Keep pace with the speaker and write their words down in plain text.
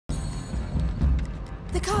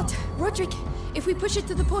The cart! Roderick! If we push it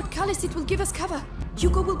to the portcullis, it will give us cover.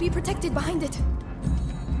 Hugo will be protected behind it.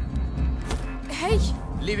 Hey!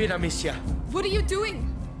 Leave it, Amicia. What are you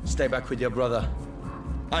doing? Stay back with your brother.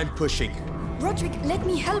 I'm pushing. Roderick, let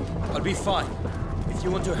me help. I'll be fine. If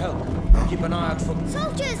you want to help, keep an eye out for...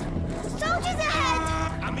 Soldiers! Soldiers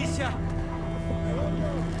ahead! Amicia!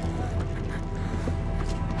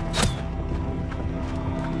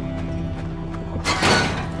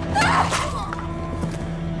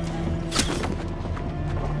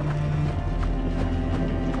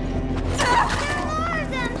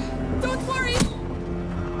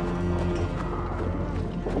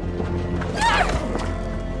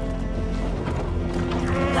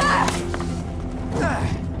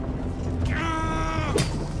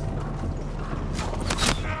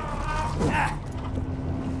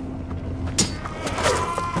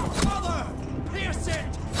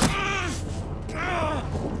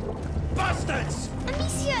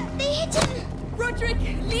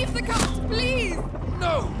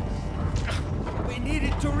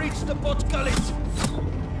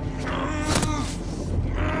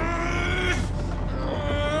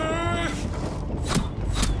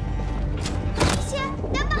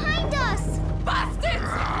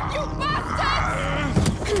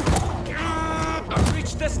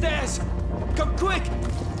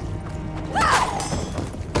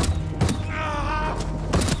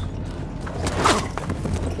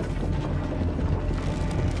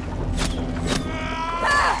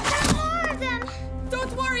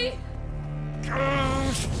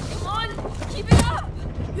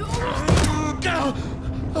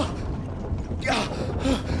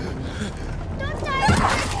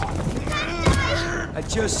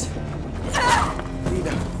 Just need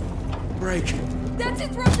a break. That's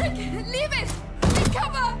it, Roderick! Leave it! Take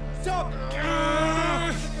cover! Stop!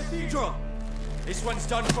 Cathedral! This one's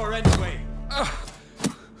done for anyway.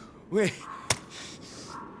 We're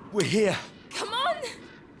here. Come on!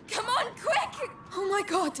 Come on, quick! Oh my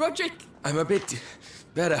god, Roderick! I'm a bit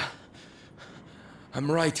better.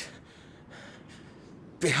 I'm right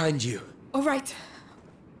behind you. All right.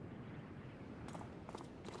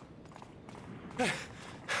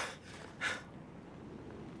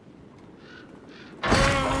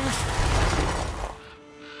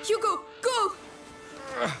 Hugo, go!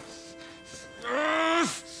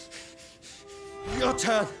 Your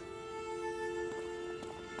turn.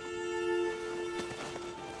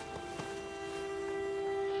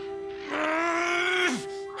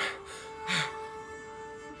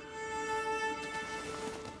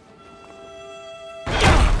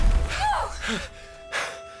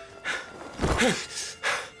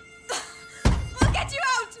 We'll get you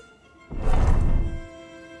out!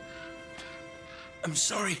 I'm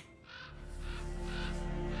sorry.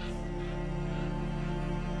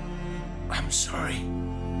 I'm sorry.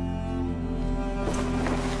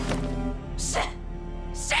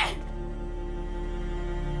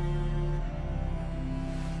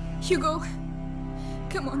 Hugo,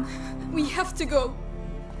 come on. We have to go.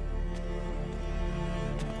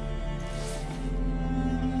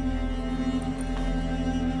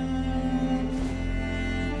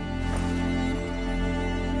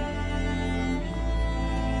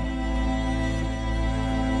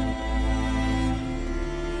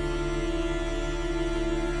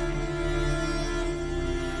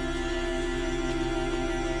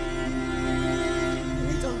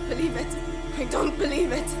 I don't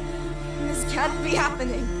believe it. This can't be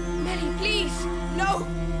happening. Nelly, please. No.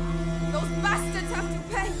 Those bastards have to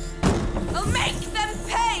pay. I'll make them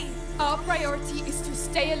pay. Our priority is to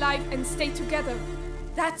stay alive and stay together.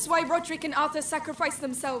 That's why Roderick and Arthur sacrificed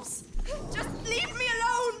themselves. Just leave me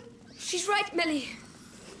alone. She's right, Melly.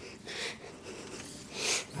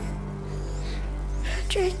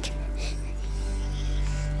 Roderick.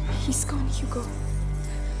 He's gone, Hugo.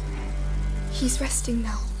 He's resting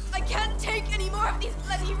now. I can't take any more of these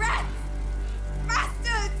bloody rats!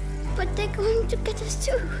 Bastards! But they're going to get us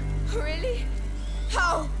too. Really?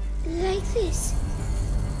 How? Like this.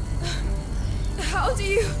 How do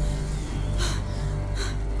you...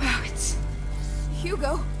 Wow, it's...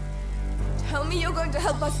 Hugo, tell me you're going to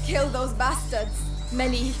help us kill those bastards.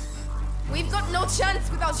 Melly, we've got no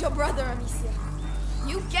chance without your brother, Amicia.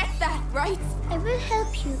 You get that, right? I will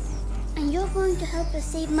help you. And you're going to help us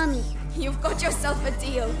save Mummy. You've got yourself a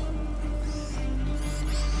deal.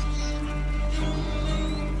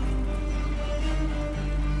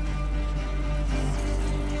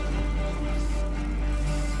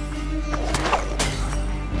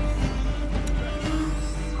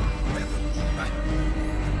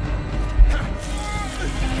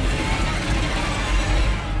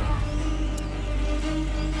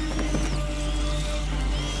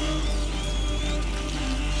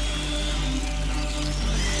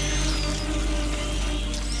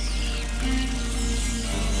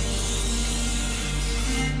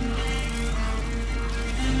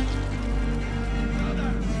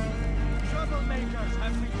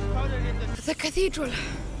 The cathedral.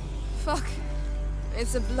 Fuck.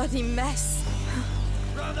 It's a bloody mess.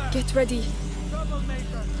 Get ready.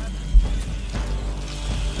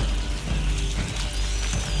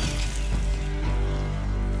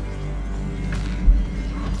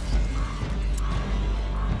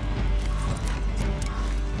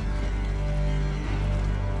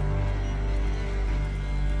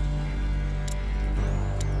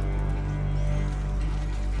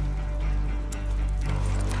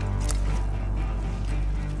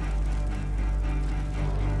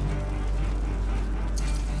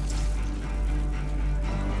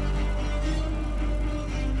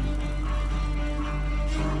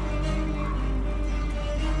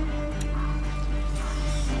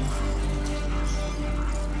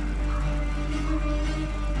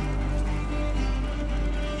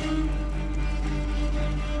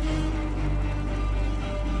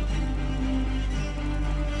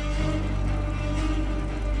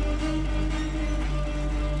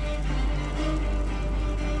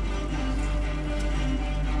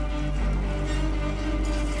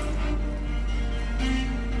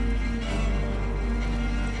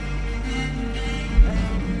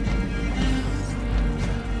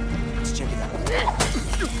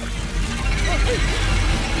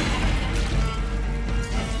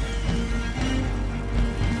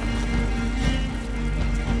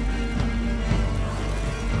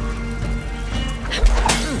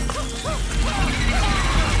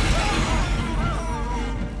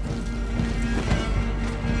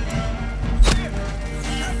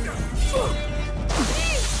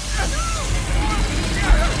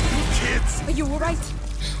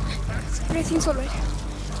 Everything's all right.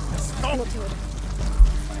 Stop! Not good.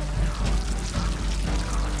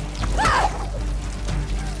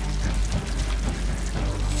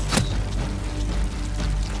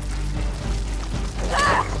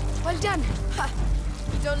 Well done. Ha!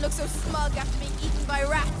 You don't look so smug after being eaten by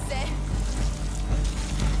rats, eh?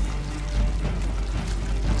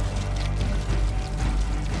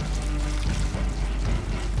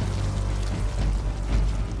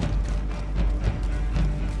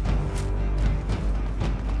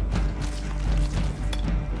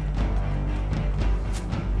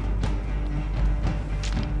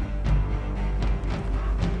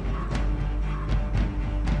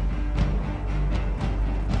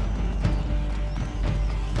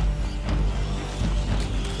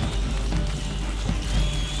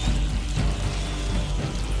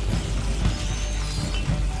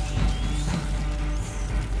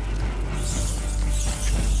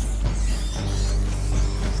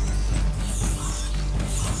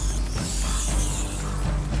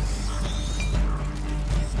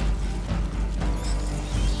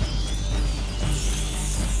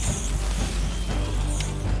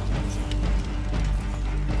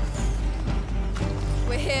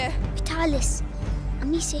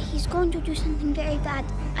 Amicia, he's going to do something very bad.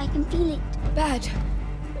 I can feel it. Bad?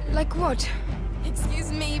 Like what?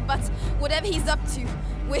 Excuse me, but whatever he's up to,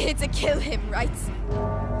 we're here to kill him, right?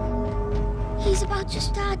 He's about to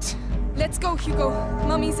start. Let's go, Hugo.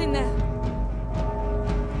 Mummy's in there.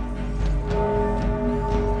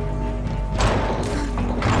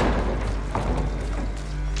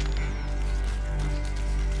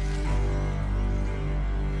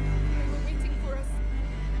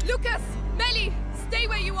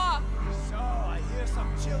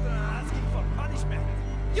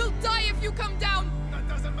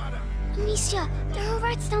 Amicia, there are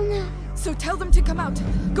rats down there. So tell them to come out.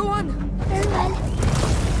 Go on. Very well.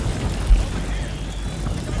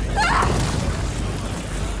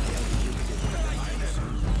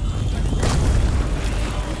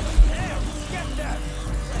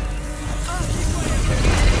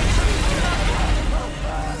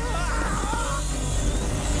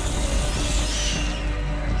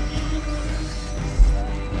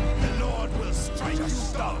 The Lord will strike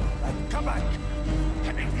us down. Come back.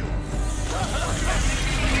 Having you.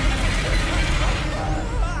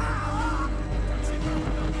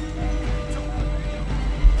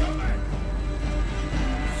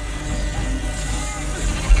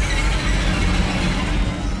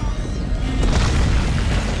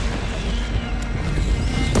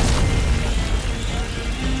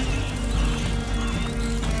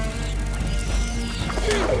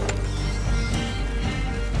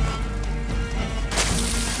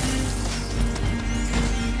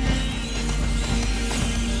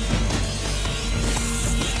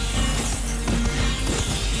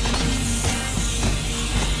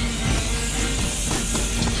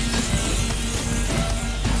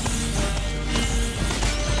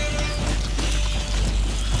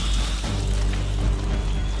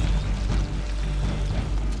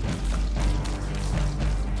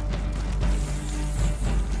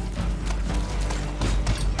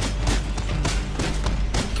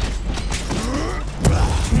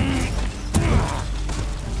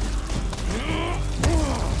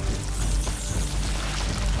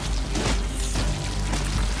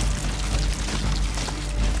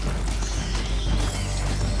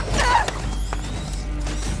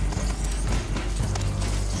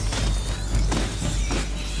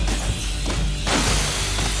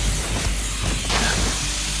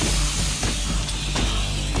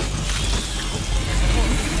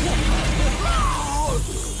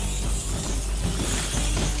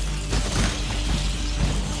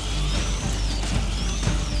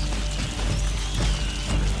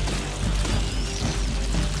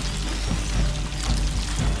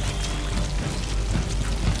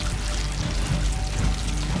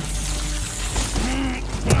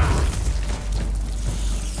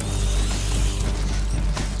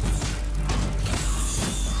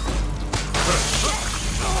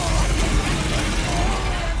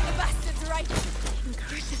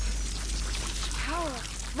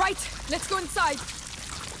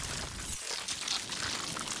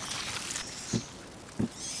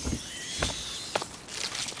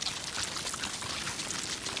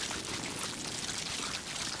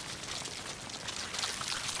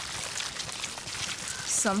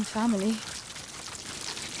 some family.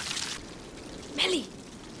 Melly!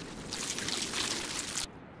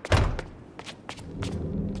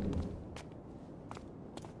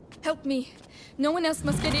 Help me. No one else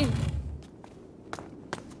must get in.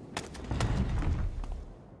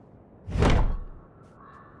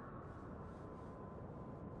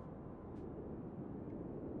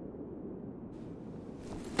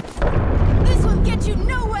 This will get you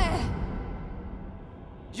nowhere!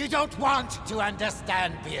 You don't want to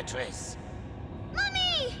understand, Beatrice.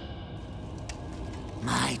 Mummy!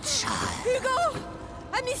 My child. Hugo!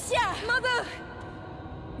 Amicia! Mother!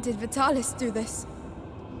 Did Vitalis do this?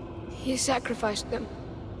 He sacrificed them.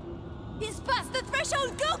 He's past the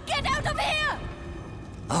threshold! Go get out of here!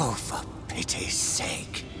 Oh, for pity's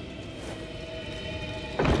sake.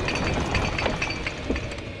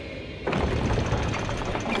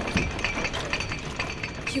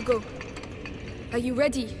 Hugo, are you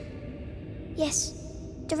ready? Yes,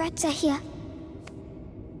 the rats are here.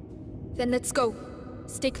 Then let's go.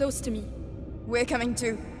 Stay close to me. We're coming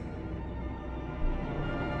too.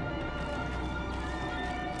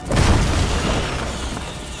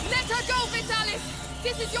 Let her go, Vitalis!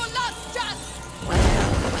 This is your last chance!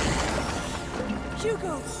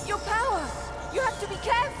 Hugo, your power! You have to be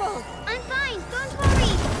careful! I'm fine, don't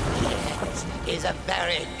worry. He is a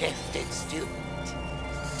very gifted student.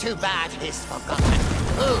 Too bad he's forgotten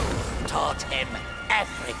who taught him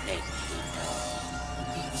everything he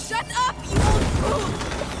knows. Shut up, you old fool!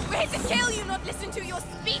 We're here to kill you, not listen to your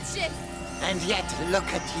speeches! And yet look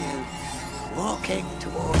at you, walking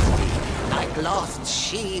towards me like lost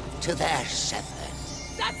sheep to their shepherd.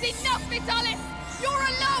 That's enough, Vitalis! You're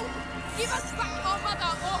alone! Give us back our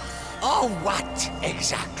mother, or... Oh, what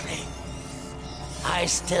exactly? I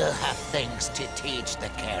still have things to teach the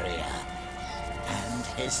carrier and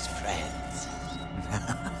his friends.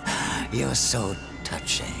 You're so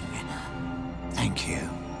touching. Thank you.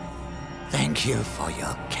 Thank you for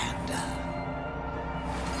your candor.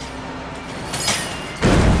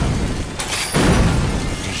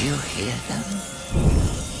 Do you hear them?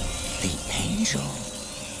 The angel.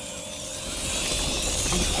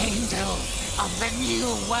 The angel of the new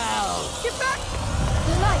world. Get back!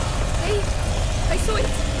 The light! Hey! I saw it!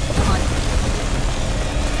 Come on!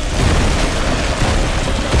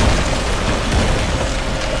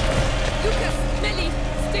 Lucas! Melly!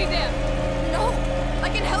 Stay there! No! I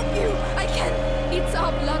can help you! I can... It's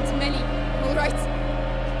our blood, Melly! Alright.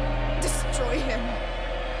 Destroy him.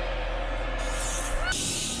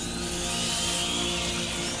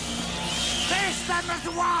 Face them as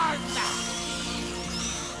one!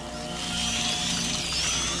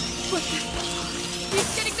 What the...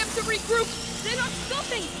 He's getting them to regroup! They're not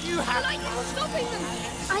stopping! You have... Light is stopping them!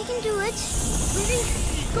 I can do it. Really?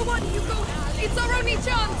 Go on, Hugo! It's our only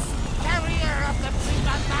chance! Carrier of the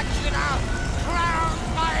Prima Machina, crowned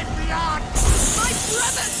by blood! My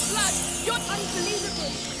brother's blood! You're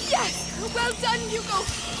unbelievable! Yes! Well done, Hugo!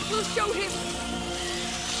 We'll show him!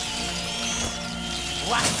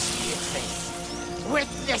 Watch, Beatrice.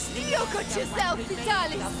 Witness the... Look at yourself,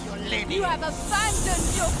 Vitalis! of your lineage. You have abandoned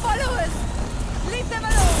your followers! Leave them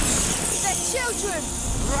alone! They're children!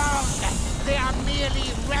 Wrong! They are merely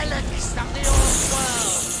relics of the old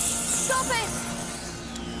world! Stop it!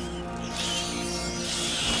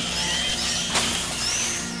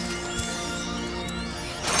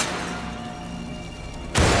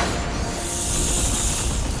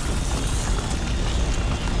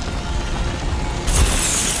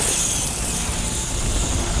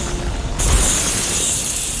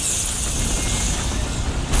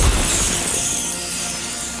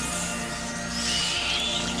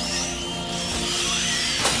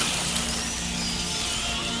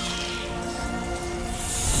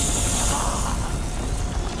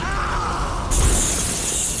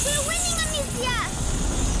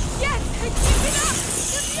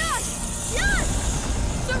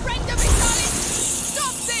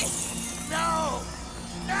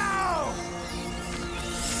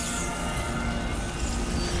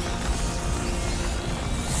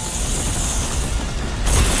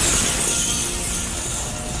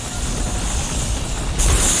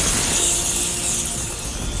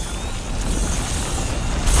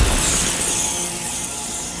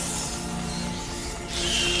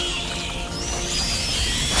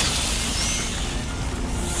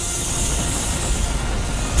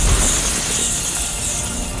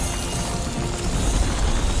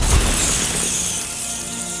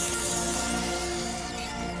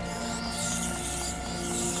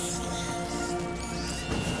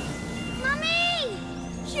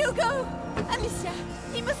 Hugo! Amicia,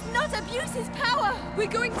 he must not abuse his power! We're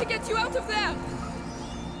going to get you out of there!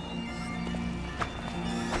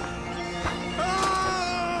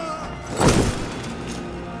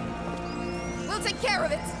 I'll take care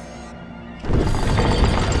of it.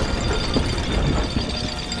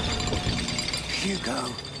 Hugo,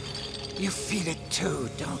 you feel it too,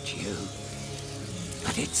 don't you?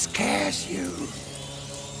 But it scares you.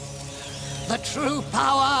 The true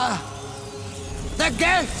power, the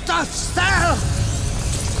gift of self!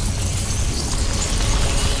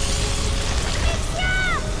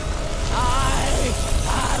 I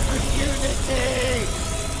have unity!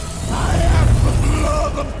 I am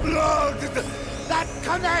the blood that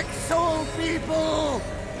connects all people!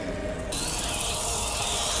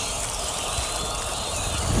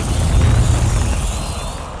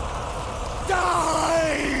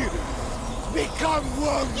 Die! Become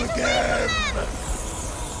one again!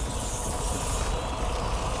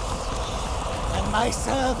 And my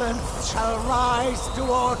servants shall rise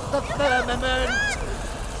toward the firmament!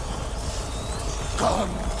 Come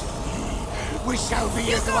to me! We shall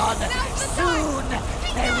be as one! Soon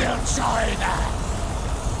they will join us!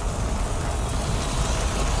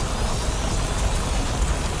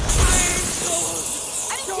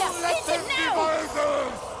 Don't let them devour us!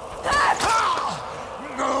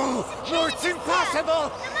 No! No, it's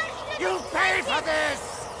impossible! You'll pay for this!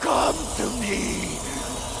 Come to me!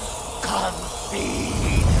 Come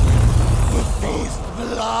feed! With this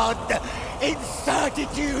blood,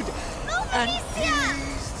 incertitude, and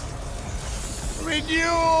peace!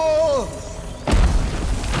 Renewal!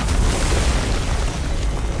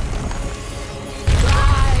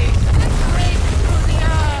 Rise and break through the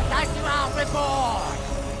earth as you are reborn!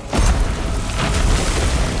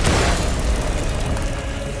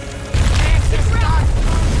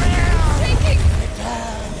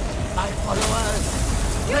 My followers,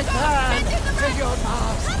 return to your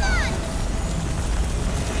master! Come on!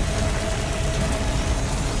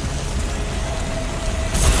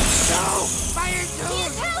 No! My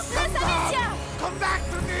angels! Come back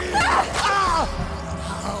to me! How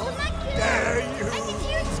dare you! I can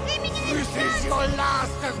hear it screaming in its This is your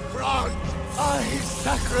last affront! I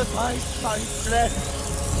sacrificed my flesh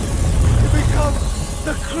to become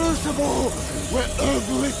the crucible where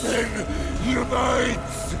everything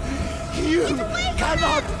unites! You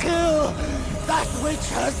cannot kill that which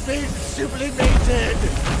has been sublimated!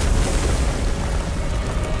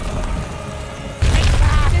 Take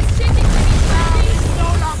back! It's no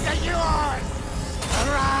longer yours!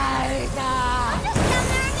 Rise up!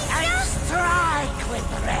 And strike with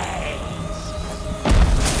rage!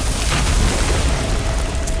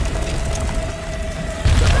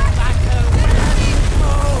 No matter where you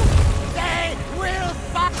go, they will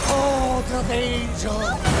fight! Hordes of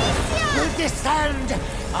angels! will descend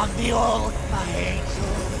on the old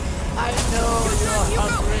angel. I know you're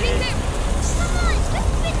hungry. Come on,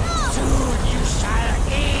 just a bit more! Soon you shall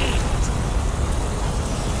eat.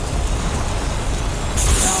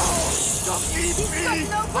 No! Don't leave me! He's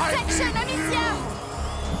got no protection, Amicia!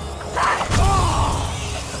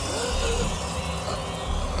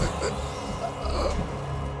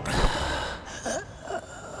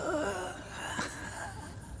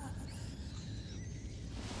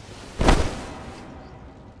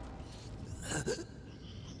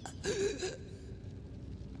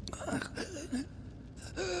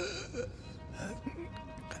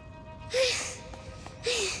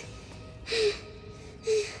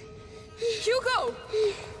 Hugo!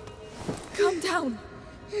 Calm down.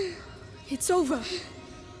 It's over.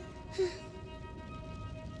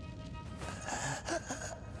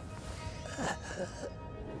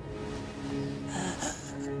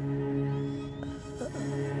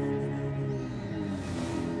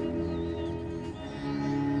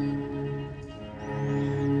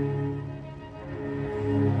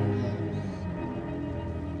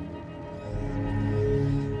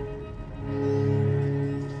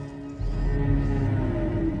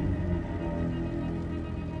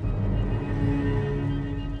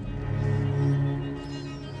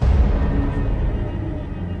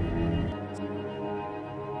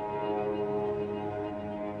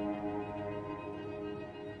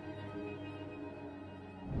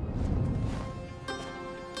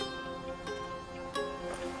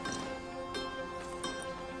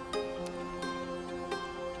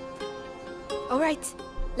 All right,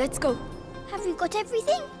 let's go. Have we got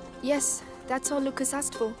everything? Yes, that's all Lucas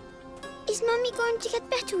asked for. Is Mummy going to get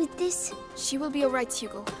better with this? She will be all right,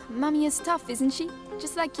 Hugo. Mummy is tough, isn't she?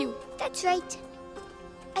 Just like you. That's right.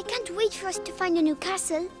 I can't wait for us to find a new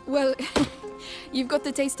castle. Well, you've got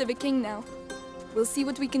the taste of a king now. We'll see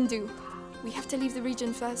what we can do. We have to leave the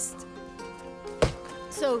region first.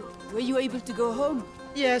 So, were you able to go home?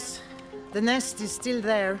 Yes. The nest is still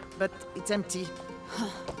there, but it's empty.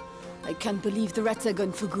 I can't believe the rats are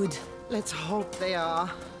gone for good. Let's hope they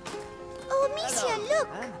are. Oh, Amicia, look!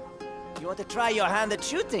 You want to try your hand at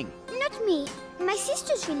shooting? Not me. My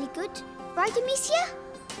sister's really good. Right, Amicia?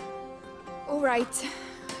 All right,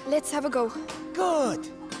 let's have a go. Good,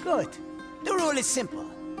 good. The rule is simple.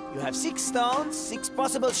 You have 6 stones, 6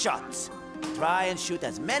 possible shots. Try and shoot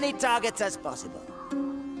as many targets as possible.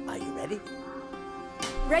 Are you ready?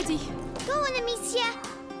 Ready. Go on, Amicia.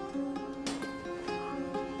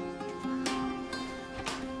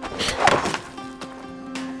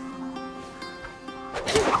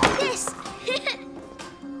 Yes!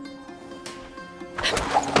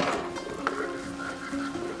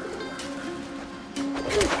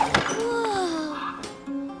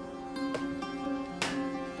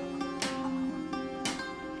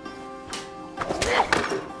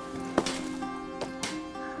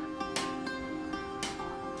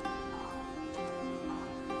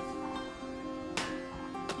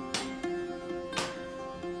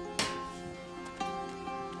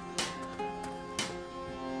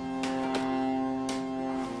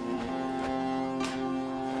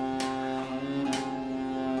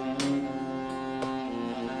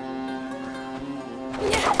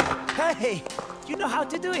 Hey, you know how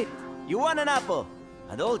to do it. You won an apple.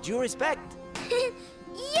 And all due respect.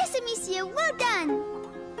 Yes, Amicia, well done.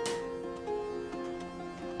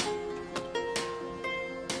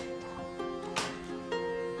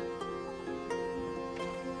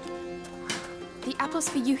 The apple's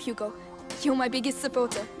for you, Hugo. You're my biggest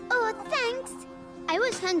supporter. Oh, thanks. I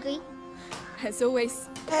was hungry. As always.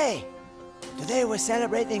 Hey, today we're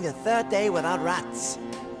celebrating the 3rd day without rats.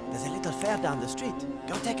 There's a little fair down the street.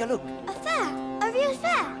 Go take a look. A fair? A real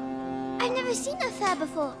fair? I've never seen a fair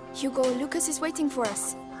before. Hugo, Lucas is waiting for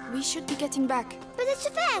us. We should be getting back. But it's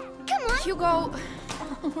a fair. Come on. Hugo!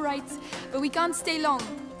 All right, but we can't stay long.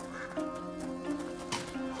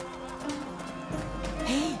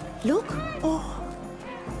 Hey, look. Oh,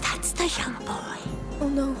 that's the young boy. Oh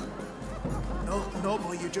no. No,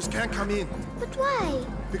 boy, you just can't come in. But why?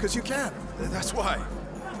 Because you can. That's why.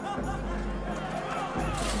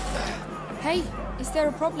 Hey, is there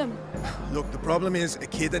a problem? Look, the problem is a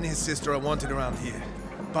kid and his sister are wanted around here.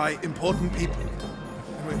 By important people.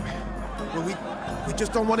 We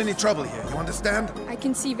just don't want any trouble here, you understand? I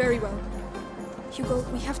can see very well. Hugo,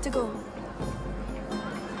 we have to go.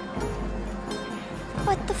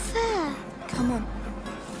 But the fair. Come on.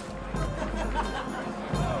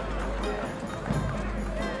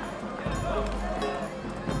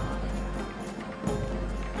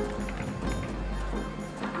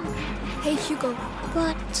 Hey, Hugo.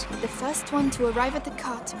 What? The first one to arrive at the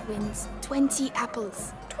cart wins 20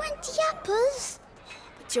 apples. 20 apples?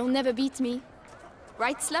 But you'll never beat me.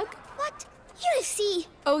 Right, Slug? What? You'll see.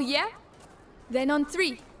 Oh, yeah? Then on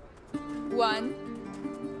 3. 1,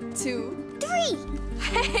 2... 3!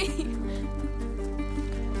 Hey!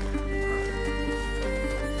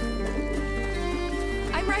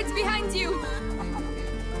 I'm right behind you!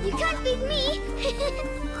 You can't beat me!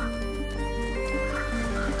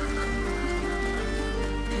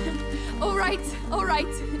 All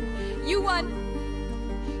right. You won.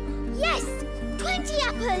 Yes! 20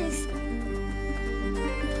 apples!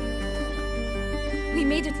 We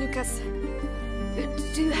made it, Lucas.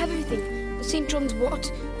 Do you have everything? The St. John's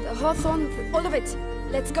wort, the hawthorn, All of it.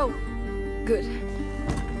 Let's go. Good.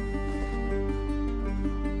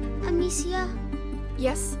 Amicia,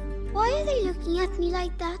 Yes? why are they looking at me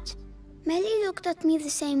like that? Melly looked at me the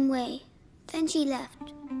same way. Then she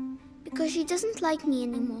left. Because she doesn't like me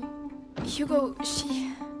anymore. Hugo,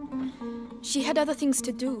 she had other things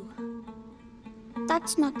to do.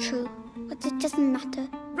 That's not true, but it doesn't matter.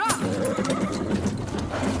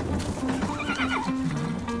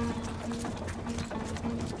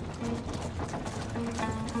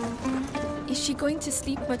 Is she going to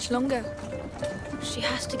sleep much longer? She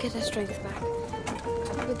has to get her strength back.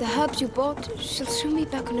 With the herbs you bought, she'll soon be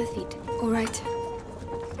back on her feet. All right.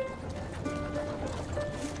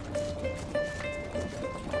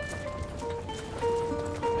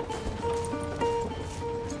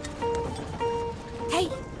 Hey,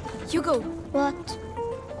 Hugo. What?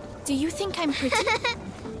 Do you think I'm pretty?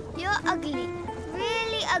 You're ugly.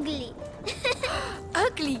 Really ugly.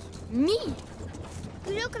 Ugly? Me?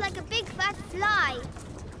 You look like a big fat fly.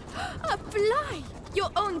 A fly? Your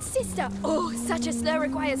own sister? Oh, such a slur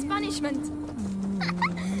requires punishment.